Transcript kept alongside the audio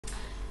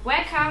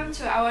Welcome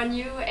to our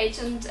new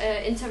agent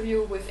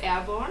interview with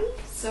Airbourne.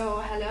 So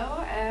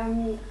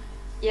hello,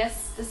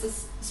 yes, this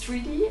is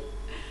Streety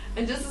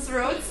and this is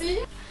Rosie.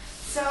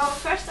 So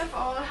first of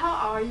all,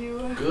 how are you?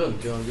 Good,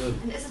 going good.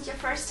 And is it your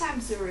first time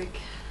Zurich?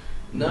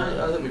 No,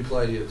 I think we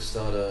played here at the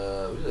start.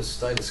 We did a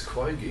Status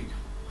Quo gig.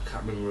 I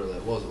can't remember where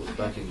that was. It was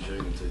back in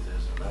June in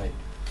 2008.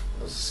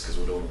 That was just because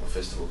we were doing all the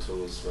festival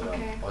tours. But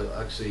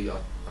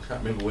I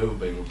can't remember where we've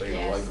been. We've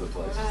been all over the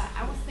place.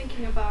 I was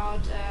thinking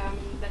about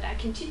that I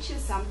can teach you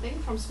something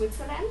from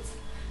Switzerland.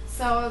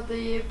 So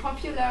the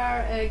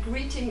popular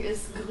greeting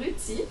is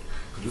Grüezi.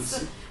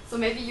 Grüezi. So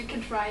maybe you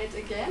can try it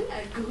again.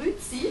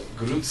 Grüezi.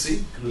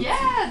 Grüezi?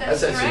 Yeah,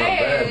 that's actually great. not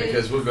bad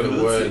because we've got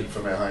a word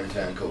from our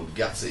hometown called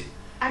Gutsy.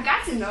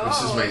 Gutsy, no. Which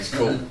just means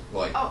cool.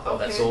 Like, okay.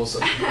 That's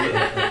awesome.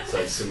 So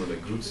it's similar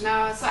to Grüezi.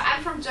 No, so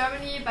I'm from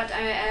Germany, but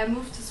I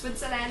moved to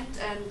Switzerland,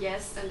 and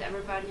yes, and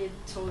everybody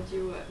told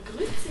you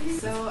Grüezi.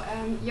 So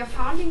your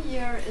founding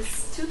year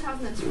is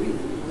 2003.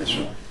 That's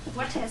right.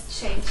 What has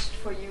changed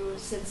for you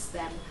since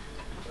then?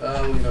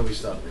 Well, we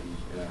started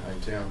in our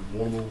hometown,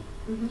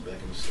 Warrnambool,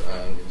 back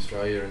in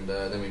Australia, and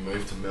then we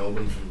moved to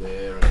Melbourne from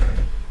there.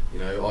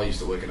 And, I used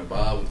to work in a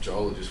bar with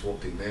Joel. I just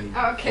walked in then.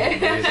 Okay.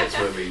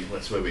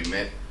 That's where we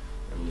met,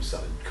 and we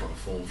started kind of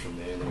formed from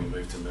there. And then we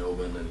moved to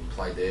Melbourne and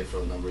played there for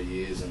a number of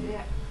years, and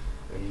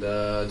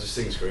just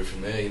things grew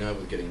from there.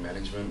 With getting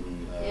management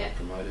and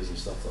promoters and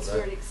stuff like that.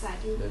 It's really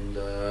exciting. And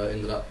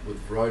ended up with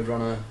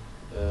Roadrunner,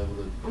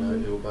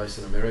 who were based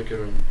in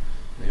America, and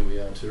here we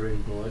are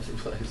touring all over the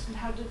place. And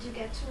how did you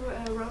get to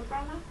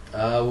Roadrunner?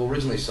 Well,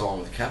 originally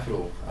signed with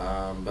Capitol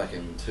back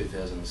in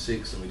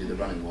 2006, and we did the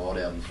Running Wild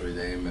album through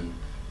them, and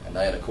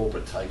they had a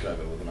corporate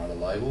takeover with another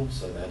label,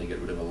 so they had to get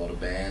rid of a lot of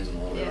bands, and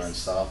a lot of their own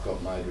staff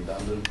got made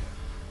redundant.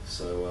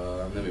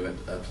 So then we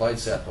played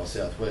South by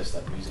Southwest,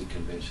 that music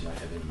convention they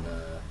had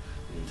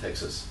in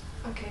Texas.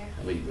 Okay.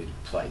 And we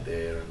played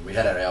there, and we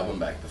had our album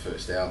back, the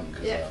first album,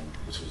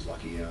 which was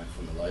lucky,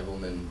 from the label,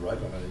 and then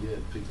Roadrunner,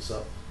 picked us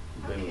up.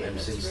 We've been with them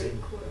since really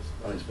then. Cool.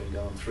 I think it's been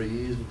going 3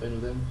 years we've been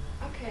with them.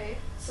 Okay,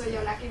 so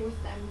you're lucky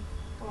with them?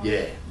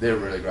 Yeah, they're a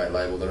really great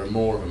label. They're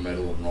more of a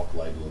metal and rock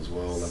label as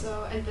well.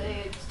 So, and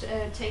they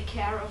take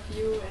care of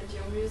you and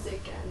your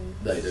music and...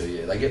 They do,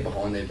 yeah. They get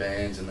behind their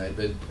bands, and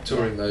they're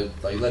touring.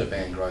 They let a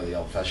band grow the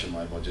old-fashioned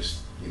way by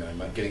just,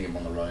 getting them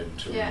on the road and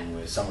touring,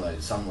 where some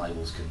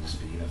labels can just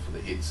be, for the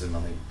hits, and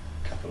I think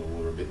Capitol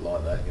were a bit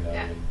like that,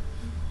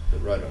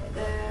 But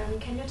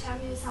Roadrunner. Can you tell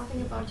me something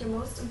about your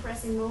most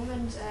impressive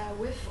moment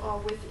with or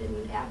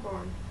within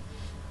Airbourne?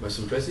 Most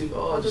impressive?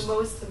 Or the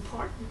most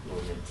important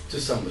moment?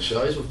 Just some of the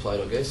shows we've played,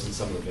 I guess, and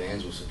some of the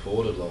bands we've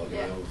supported,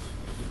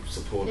 we've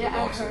supported the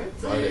likes of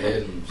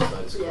Motorhead and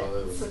Status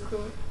Quo. So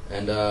cool.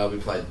 And we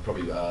played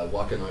probably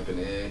Wacken Open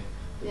Air,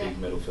 the big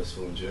metal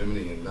festival in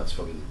Germany, and that's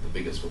probably the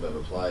biggest we've ever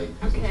played,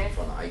 because it was in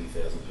front of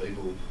 80,000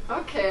 people.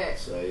 Okay.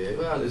 So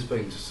there's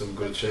been just some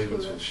good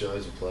achievements with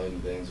shows we've played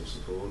and bands we've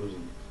supported.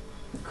 And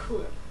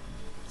cool.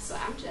 So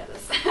I'm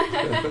jealous.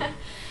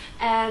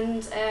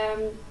 And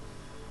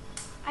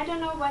I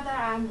don't know whether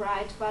I'm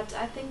right, but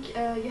I think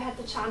you had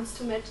the chance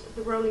to meet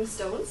the Rolling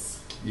Stones.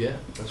 Yeah,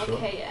 that's right.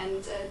 Okay,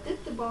 and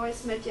did the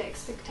boys meet your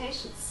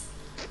expectations?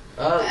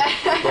 We didn't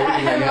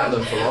hang out with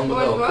them for long, but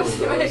they were cool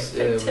your guys.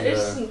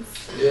 expectations?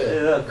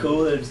 They were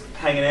cool. They're just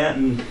hanging out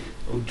and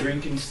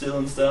drinking still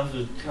and stuff.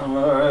 Drinking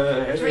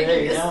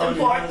is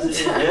important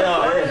for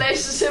a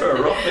relationship. For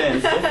a rock band,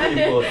 it's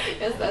definitely important.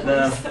 Yes, that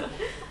is.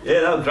 Yeah,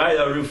 they were great.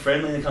 They were real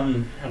friendly. They come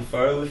and had a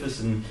photo with us,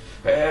 and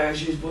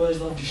you boys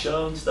loved your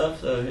show and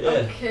stuff. So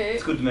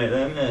it's good to meet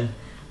them. Yeah,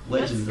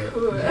 legends. That's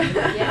cool.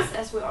 Yes,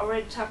 as we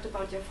already talked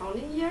about your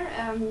founding year.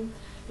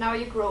 Now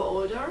you grow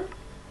older,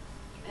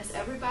 as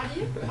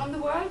everybody on the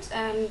world.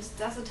 And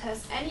does it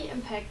has any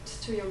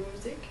impact to your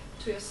music,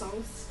 to your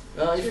songs?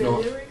 If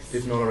not,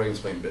 I reckon it's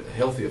been a bit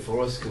healthier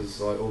for us,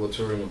 because all the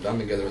touring we've done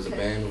together as a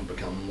band, we've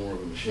become more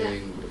of a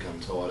machine, we've become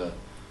tighter,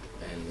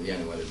 and the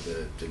only way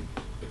to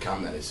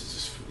become that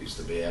is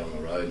to be out on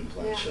the road and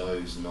playing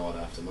shows night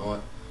after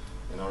night.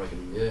 And I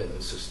reckon,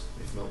 it's just,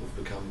 if not, we've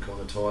become kind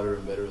of tighter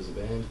and better as a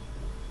band.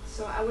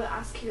 So I will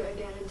ask you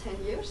again in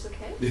 10 years,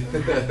 okay?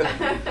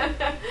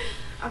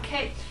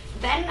 Okay,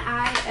 then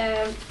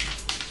I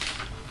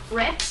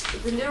read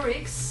the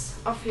lyrics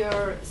of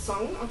your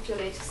song, of your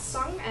latest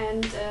song,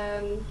 and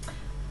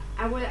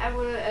I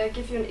will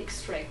give you an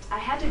extract. I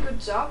had a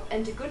good job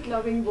and a good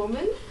loving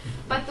woman,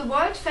 but the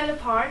world fell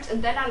apart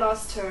and then I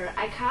lost her.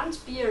 I can't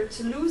bear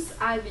to lose,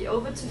 I'll be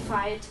over to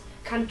fight.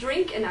 Can't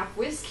drink enough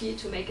whiskey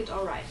to make it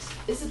alright.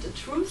 Is it a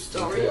true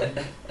story?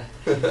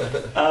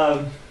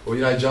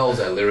 Well, Joel's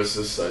our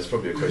lyricist, so it's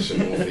probably a question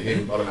more for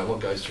him. I don't know what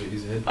goes through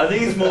his head. I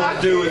think it's more to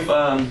do with,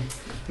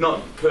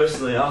 not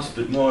personally us,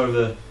 but more of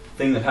a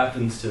thing that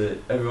happens to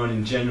everyone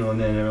in general, and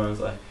then everyone's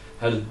like,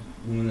 had a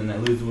woman and they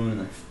lose the woman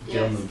and they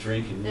get on the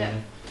drink and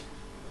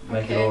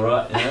make it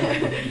alright,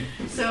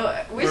 So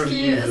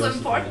whiskey is an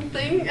important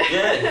thing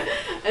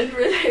and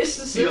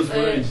relationship.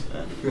 Yes,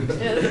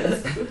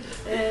 that's good.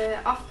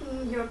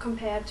 Often you're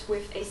compared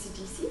with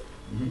AC/DC,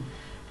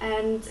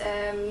 and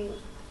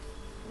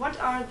what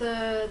are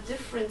the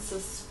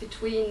differences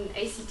between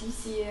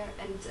AC/DC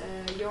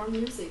and your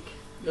music?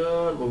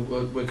 Well,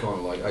 we're kind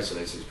of like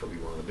AC/DC is probably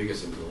one of the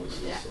biggest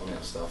influences on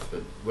our stuff,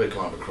 but we're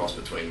kind of a cross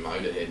between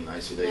Motorhead and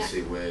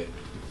AC/DC, where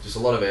just a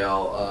lot of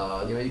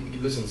our, you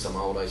listen to some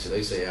old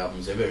AC/DC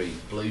albums, they're very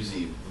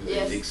bluesy with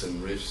their licks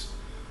and riffs.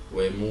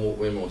 We're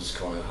more just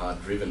kind of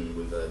hard driven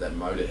with that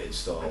Motorhead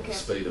style, the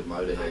speed of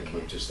Motorhead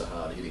with just the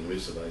hard hitting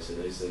riffs of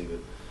AC/DC.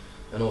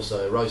 And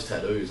also Rose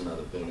Tattoo's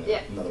another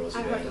Aussie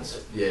band.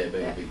 Being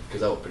big,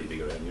 because they were pretty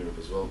big around Europe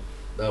as well.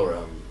 They were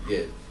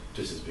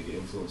just as big an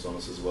influence on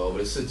us as well.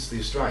 But it's the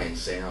Australian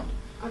sound.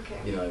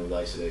 You know, with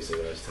AC/DC,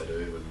 Rose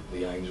Tattoo, and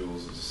the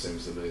Angels, it just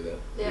seems to be the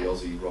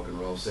Aussie rock and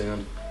roll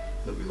sound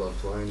that we love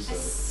playing.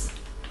 So.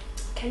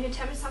 Can you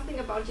tell me something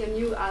about your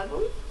new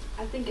album?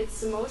 I think it's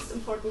the most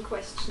important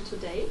question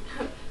today.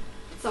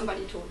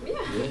 Somebody told me.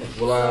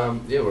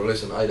 We're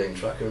releasing an 18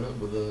 tracker in it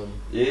with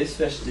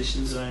special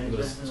editions.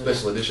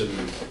 Special edition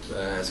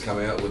has come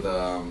out with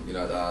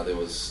there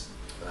was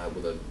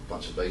with a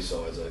bunch of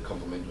B-sides, what are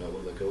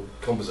they called?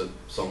 Composite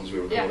songs we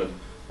recorded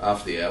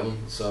after the album.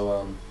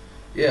 So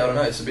I don't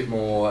know, it's a bit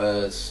more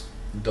it's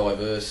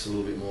diverse, a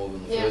little bit more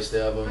than the first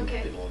album, a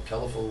bit more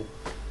colourful.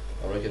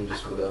 I reckon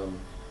with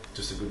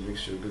just a good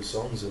mixture of good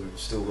songs and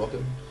still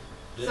rocking.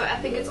 So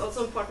I think it's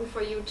also important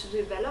for you to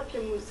develop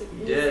your music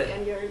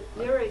and your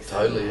lyrics.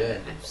 Totally,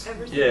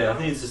 everything. I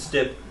think it's a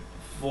step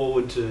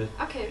forward to.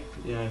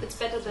 It's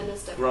better than a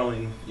step.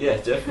 Growing,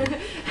 definitely.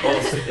 Or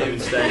even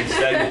staying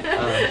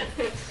stagnant.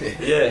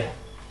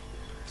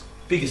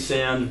 Bigger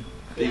sound,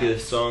 bigger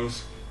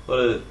songs,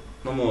 a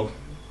lot more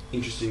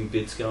interesting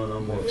bits going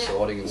on. More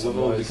exciting in some ways.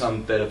 We've all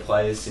become better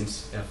players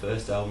since our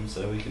first album,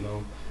 so we can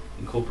all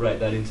incorporate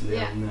that into the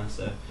album now.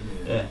 So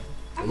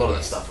a lot of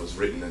that stuff was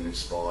written and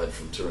inspired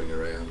from touring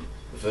around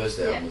the first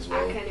album as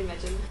well. I can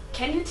imagine.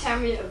 Can you tell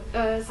me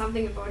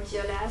something about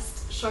your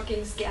last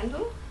shocking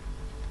scandal?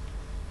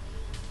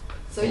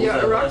 So you're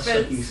a rock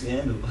band. Shocking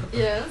scandal?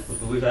 Yes.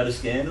 We've had a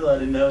scandal? I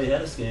didn't know we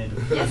had a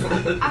scandal. Yes,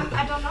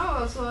 I don't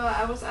know, so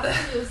I was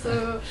asking you,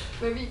 so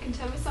maybe you can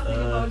tell me something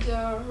about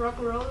your rock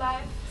and roll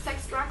life,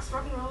 sex, drugs,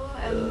 rock and roll,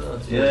 and the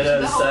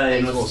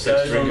saying, what goes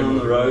on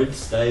the road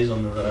stays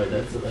on the road,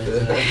 that's what they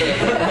say.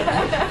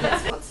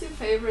 What's your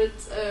favourite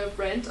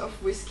brand of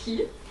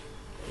whiskey?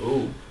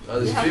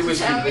 There's a few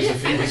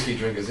whiskey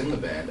drinkers in the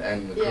band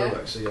and the crew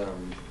actually.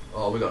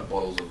 We got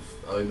bottles of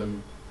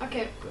Oban,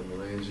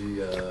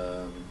 Glenmorangie,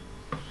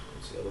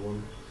 what's the other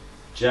one?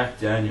 Jack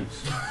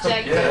Daniels.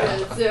 Jack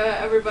Daniels,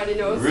 everybody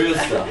knows. Real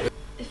stuff.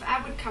 If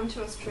I would come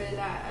to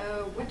Australia,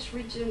 which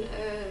region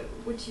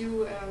would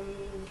you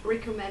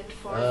recommend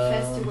for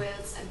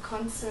festivals and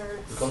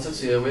concerts? The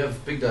concerts, we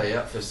have Big Day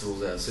Out festivals.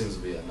 That seems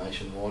to be a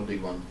nationwide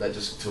big one. That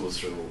just tours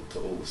through to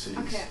all the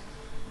cities.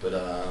 But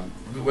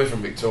we're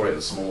from Victoria,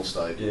 the small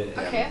state,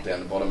 down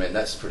the bottom end.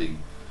 That's pretty.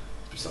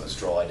 It's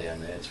dry down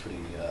there. It's pretty.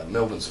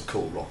 Melbourne's a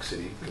cool rock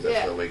city because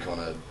that's where we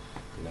kind of,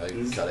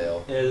 cut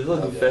our. There's a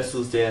lot of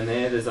festivals down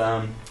there. There's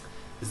the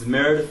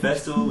Merida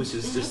Festival, which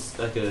is just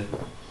like a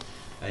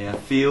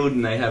field,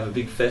 and they have a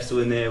big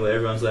festival in there where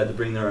everyone's allowed to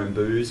bring their own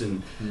booze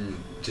and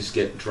just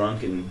get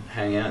drunk and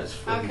hang out. It's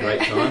a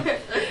great time.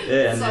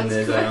 And then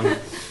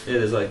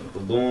there's like the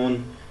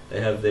Lawn.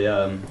 They have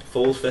the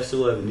Falls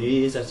Festival over New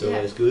Year's. That's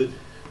always good.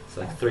 It's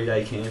like a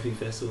 3-day camping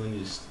festival, and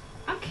you just.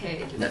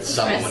 That's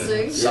summer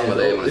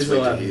there when it's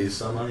winter here.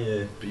 Summer,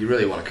 But you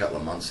really want a couple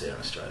of months here in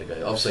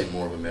Australia. I've seen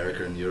more of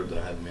America and Europe than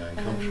I have in my own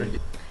country.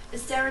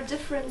 Is there a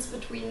difference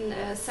between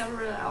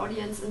several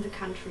audience in the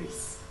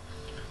countries?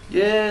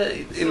 Yeah,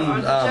 so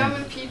are the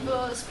German people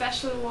a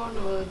special one,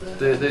 or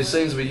there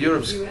seems to be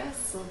Europe's.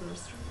 US or the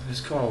Australian? It's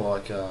kind of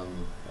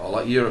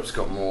like Europe's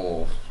got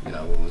more, there's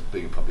a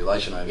bigger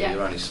population over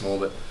here, only small,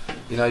 but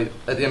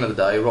at the end of the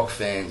day, rock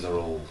fans are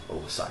all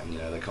the same.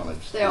 They kind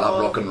of love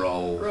rock and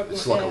roll.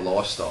 It's like a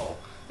lifestyle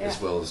as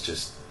well as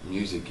just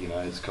music.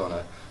 It's kind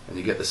of, and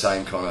you get the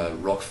same kind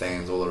of rock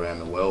fans all around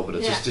the world, but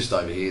it's just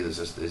over here.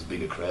 There's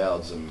bigger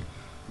crowds and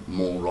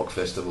more rock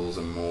festivals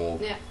and more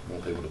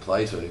people to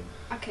play to.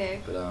 But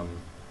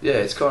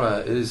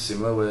it is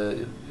similar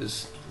where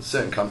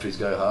certain countries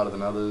go harder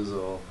than others,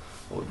 or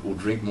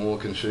drink more,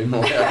 consume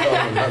more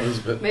alcohol than others.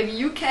 But maybe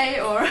UK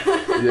or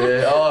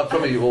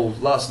probably. Well,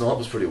 last night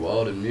was pretty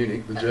wild in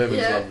Munich. The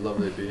Germans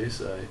love their beer,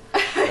 so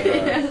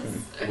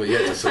we're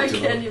yet to see I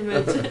can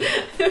imagine.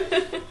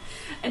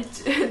 And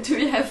do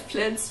you have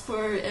plans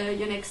for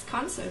your next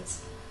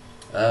concerts?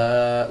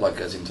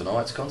 Like as in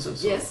tonight's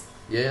concerts? Yes.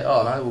 Yeah.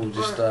 Oh no, we'll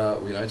just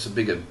it's a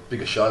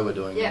bigger show we're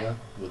doing now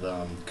with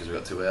because we've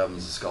got 2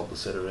 albums to sculpt the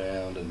set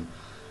around, and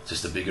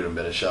just a bigger and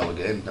better show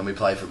again, and we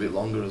play for a bit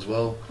longer as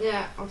well.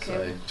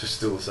 So just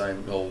still the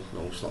same. Well,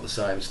 it's not the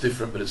same. It's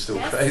different, but it's still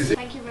crazy.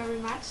 Thank you very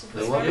much. It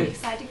was very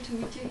exciting to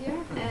meet you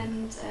here,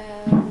 and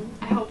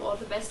I hope all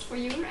the best for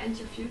you and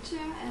your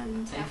future,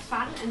 and have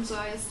fun,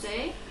 enjoy your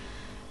stay.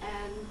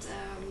 And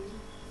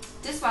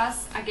this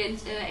was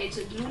Agent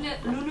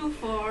Lulu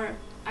for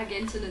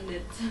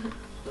Agentinnen.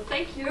 So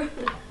thank you.